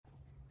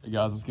Hey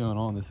guys, what's going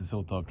on? This is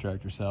Hilltop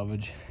Tractor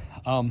Salvage.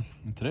 In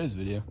today's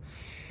video,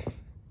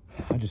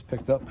 I just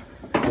picked up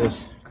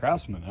this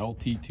Craftsman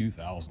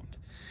Lt2000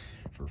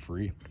 for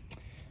free.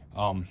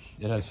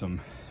 It has some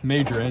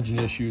major engine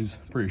issues.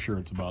 Pretty sure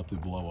it's about to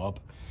blow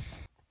up.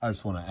 I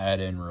just want to add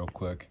in real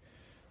quick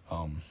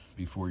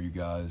before you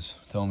guys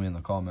tell me in the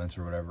comments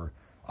or whatever.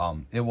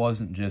 It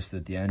wasn't just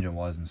that the engine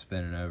wasn't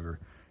spinning over.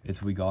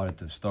 It's we got it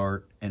to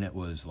start and it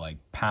was like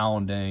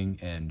pounding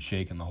and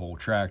shaking the whole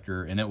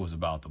tractor and it was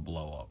about to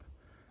blow up.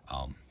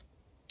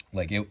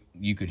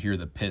 You could hear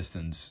the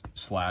pistons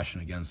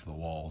slashing against the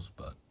walls.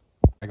 But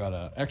I got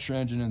an extra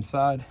engine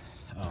inside.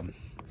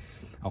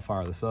 I'll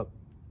fire this up.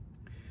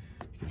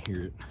 You can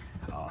hear it,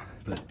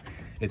 but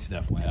it's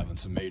definitely having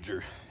some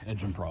major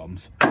engine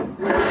problems. It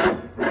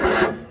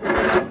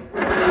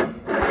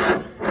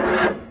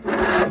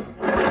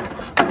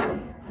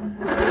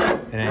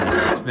ain't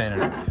even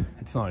spinning.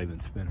 It's not even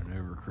spinning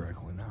over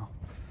correctly now.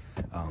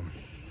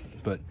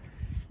 But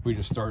we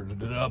just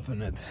started it up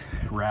and it's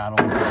rattled.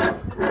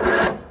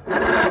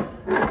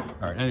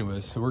 All right,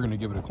 anyways, so we're gonna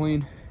give it a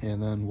clean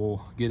and then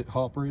we'll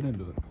hop right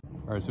into it.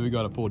 All right, so we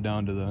got it pulled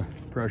down to the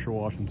pressure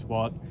washing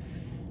spot.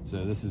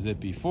 So this is it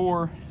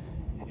before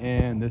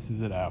and this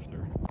is it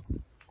after.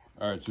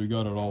 All right, so we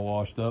got it all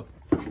washed up.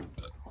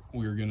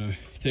 We're gonna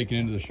take it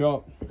into the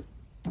shop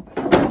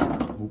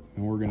and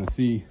we're gonna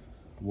see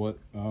what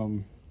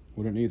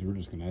it needs. We're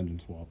just gonna engine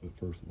swap it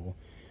first of all,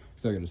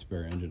 because I got a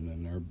spare engine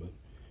in there. But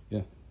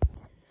yeah.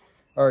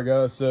 All right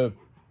guys, so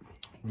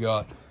we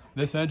got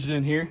this engine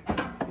in here.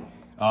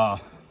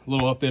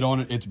 Little update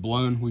on it, it's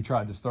blown. We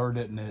tried to start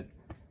it and it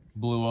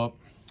blew up.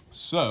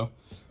 So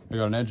I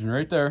got an engine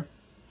right there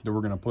that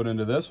we're gonna put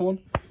into this one,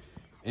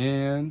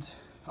 and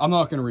I'm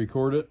not gonna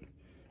record it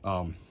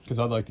because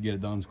I'd like to get it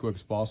done as quick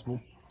as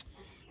possible.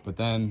 But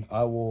then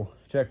I will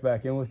check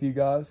back in with you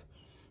guys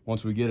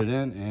once we get it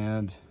in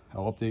and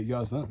I'll update you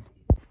guys then.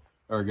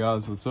 All right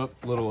guys, what's up?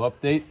 Little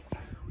update.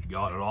 We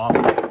got it off.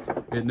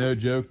 It, no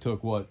joke,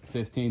 took what,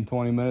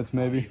 15-20 minutes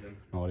maybe?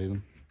 Not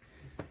even.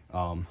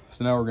 So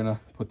now we're gonna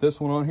put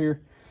this one on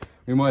here.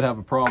 We might have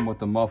a problem with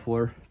the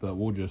muffler, but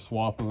we'll just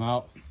swap them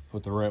out,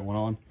 put the right one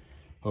on,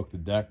 hook the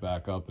deck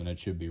back up, and it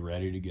should be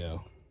ready to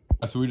go.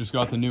 So we just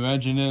got the new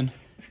engine in.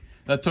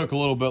 That took a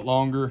little bit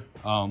longer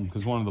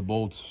because one of the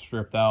bolts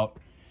stripped out.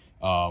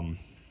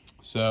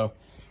 So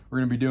we're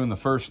gonna be doing the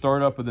first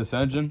startup of this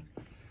engine.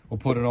 We'll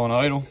put it on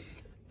idle.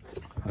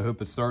 I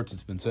hope it starts.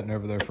 It's been sitting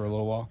over there for a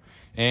little while.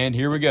 And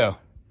here we go.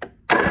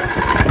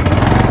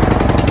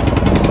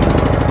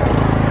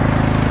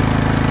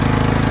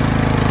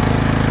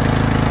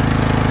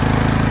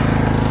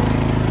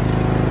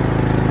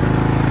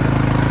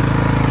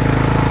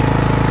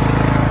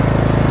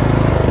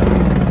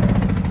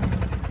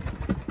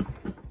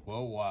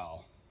 Whoa,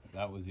 wow.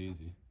 That was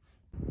easy.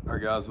 All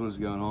right, guys, what is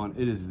going on?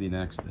 It is the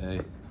next day.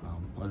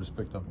 I just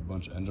picked up a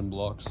bunch of engine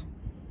blocks.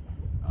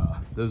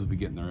 Those will be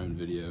getting their own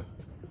video.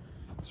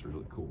 It's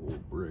really cool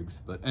old rigs.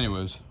 But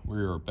anyways, we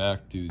are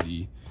back to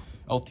the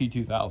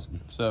Lt2000.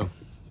 So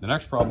the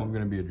next problem I'm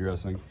going to be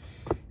addressing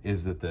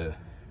is that the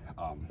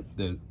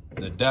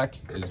deck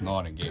is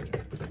not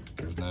engaging.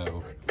 It's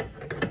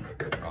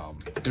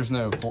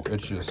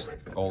just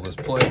all this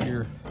play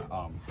here.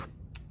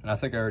 And I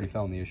think I already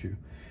found the issue.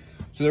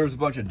 So there was a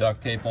bunch of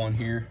duct tape on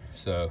here.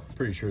 So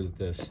pretty sure that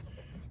the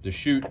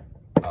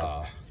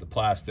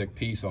plastic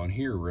piece on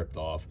here ripped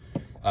off.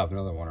 I have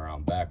another one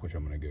around back, which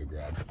I'm gonna go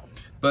grab.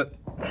 But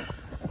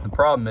the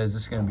problem is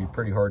it's gonna be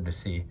pretty hard to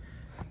see.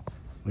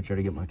 Let me try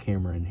to get my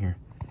camera in here.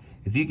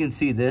 If you can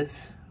see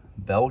this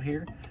belt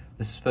here,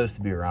 this is supposed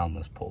to be around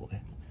this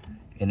pulley.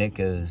 And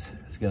it's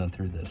going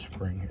through this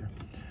spring here.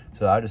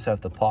 So I just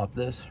have to pop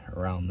this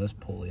around this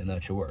pulley and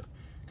that should work.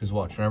 Because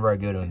watch, whenever I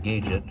go to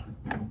engage it,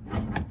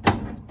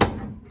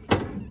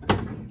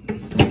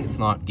 it's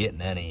not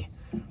getting any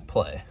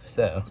play.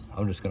 So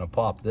I'm just gonna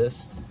pop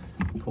this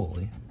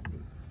pulley.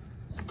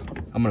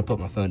 I'm gonna put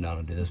my phone down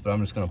and do this, but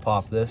I'm just gonna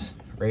pop this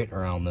right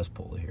around this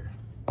pulley here.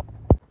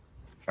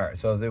 All right,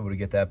 so I was able to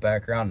get that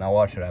back around. Now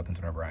watch what happens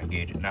whenever I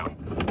engage it now.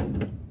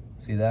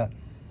 See that?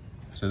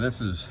 So this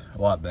is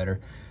a lot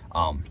better.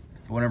 But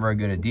whenever I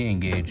go to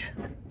de-engage,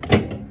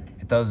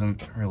 it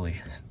doesn't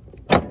really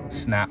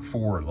snap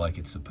forward like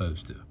it's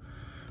supposed to.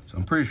 So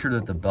I'm pretty sure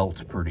that the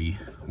belt's pretty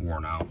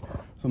worn out. So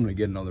I'm gonna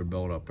get another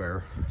belt up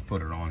there,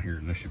 put it on here,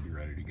 and this should be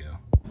ready to go.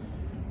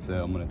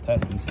 So I'm gonna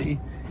test and see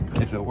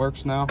if it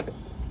works now.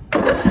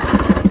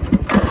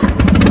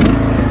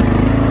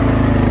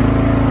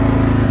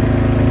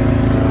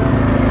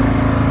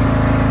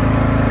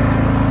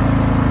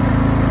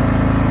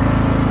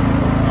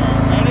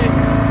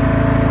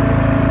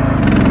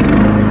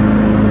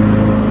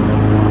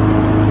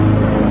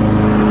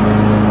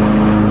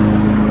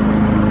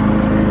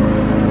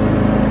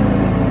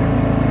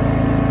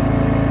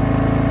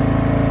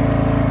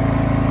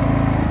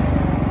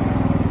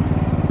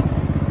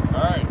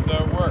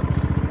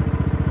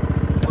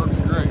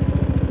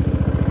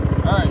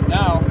 All right,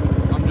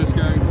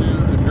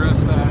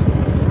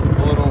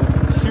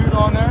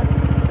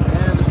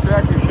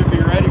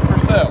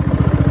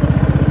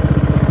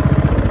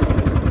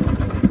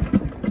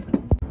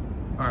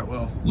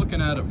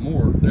 it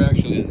more, there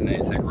actually isn't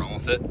anything wrong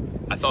with it.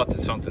 I thought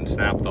that something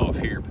snapped off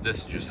here, but this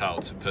is just how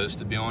it's supposed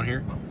to be on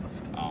here.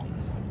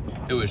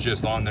 It was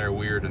just on there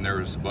weird, and there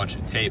was a bunch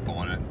of tape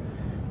on it.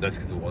 That's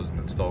because it wasn't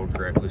installed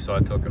correctly, so I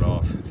took it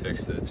off,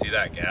 fixed it. See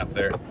that gap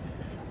there?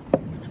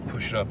 Just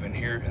push it up in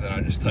here, and then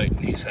I just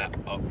tighten these up,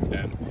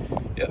 and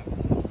yeah.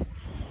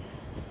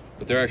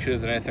 But there actually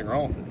isn't anything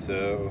wrong with it,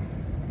 so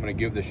I'm gonna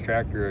give this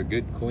tractor a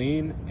good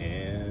clean,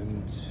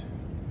 and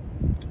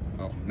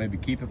maybe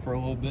keep it for a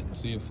little bit and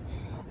see if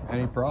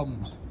any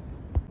problems.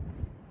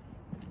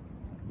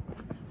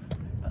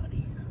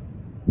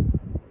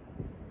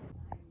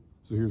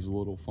 So here's a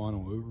little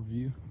final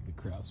overview of the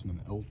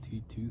Craftsman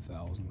Lt2000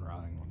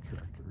 riding on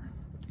tractor.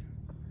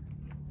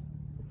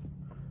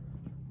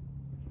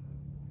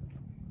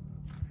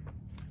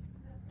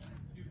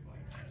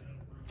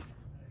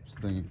 This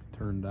thing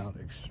turned out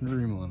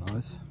extremely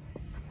nice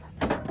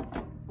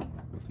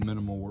with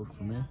minimal work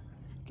for me,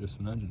 just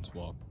an engine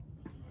swap.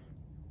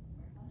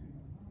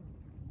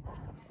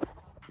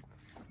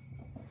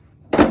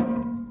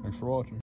 Thanks for watching.